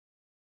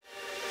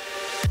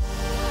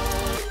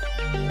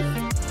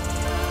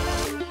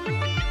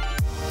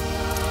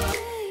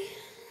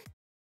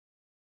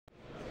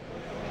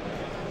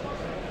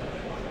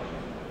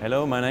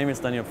Hello, my name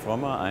is Daniel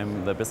Frommer.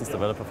 I'm the business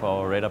developer for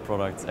our radar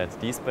products at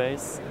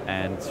dSpace,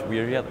 and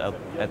we're here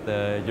at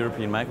the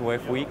European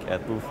Microwave Week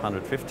at booth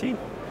 115.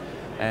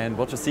 And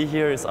what you see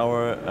here is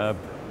our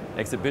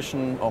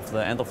exhibition of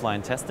the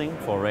end-of-line testing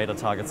for radar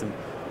targets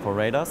for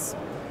radars.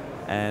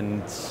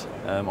 And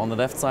on the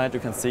left side you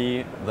can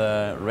see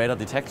the radar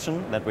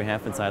detection that we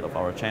have inside of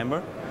our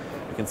chamber.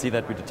 You can see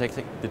that we're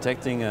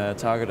detecting a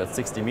target at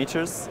 60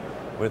 meters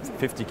with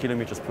 50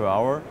 kilometers per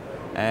hour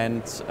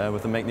and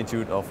with a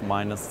magnitude of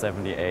minus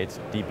 78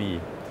 dB.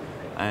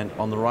 And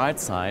on the right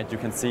side you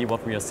can see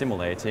what we are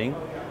simulating.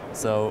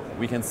 So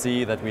we can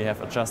see that we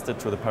have adjusted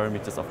to the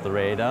parameters of the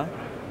radar,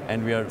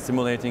 and we are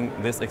simulating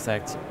this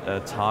exact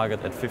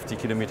target at 50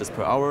 kilometers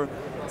per hour,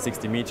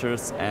 60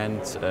 meters, and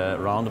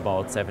around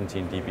about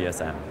 17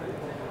 dBSM.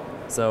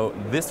 So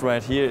this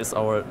right here is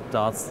our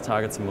DARTS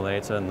target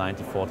simulator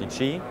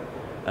 9040G.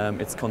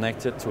 It's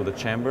connected to the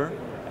chamber,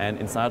 and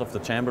inside of the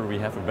chamber we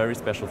have a very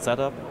special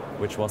setup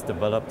which was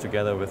developed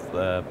together with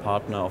a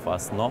partner of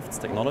us, Noffz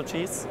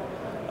Technologies.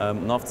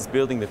 Noffz is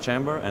building the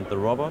chamber and the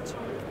robot,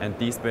 and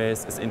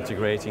dSpace is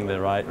integrating the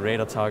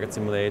radar target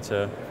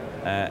simulator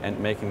and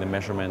making the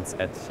measurements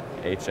at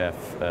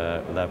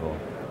HF level.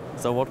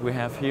 So what we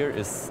have here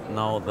is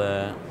now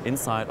the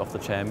inside of the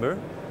chamber,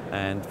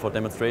 and for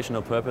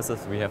demonstrational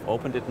purposes we have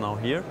opened it now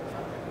here.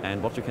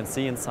 And what you can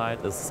see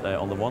inside is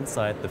on the one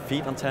side the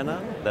feed antenna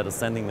that is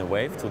sending the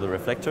wave to the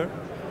reflector.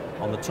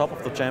 On the top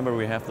of the chamber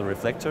we have the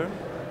reflector,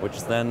 which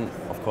is then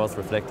of course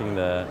reflecting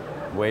the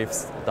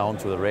waves down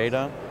to the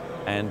radar.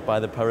 And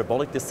by the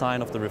parabolic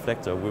design of the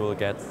reflector we will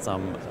get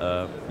some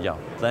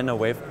planar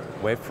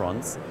wave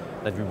fronts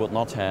that we would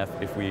not have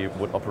if we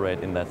would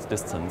operate in that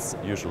distance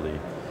usually.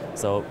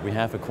 So we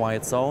have a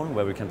quiet zone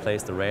where we can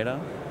place the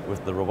radar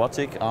with the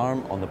robotic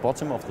arm on the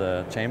bottom of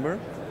the chamber.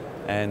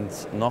 And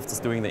Noffz is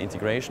doing the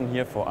integration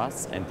here for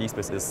us, and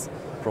dSpace is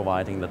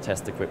providing the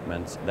test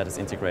equipment that is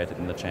integrated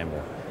in the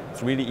chamber.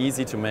 It's really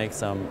easy to make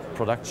some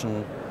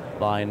production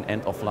line,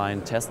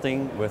 end-of-line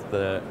testing with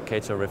the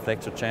Cater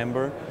reflector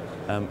chamber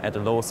at a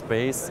low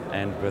space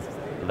and with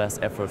less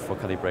effort for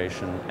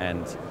calibration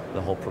and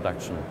the whole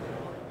production.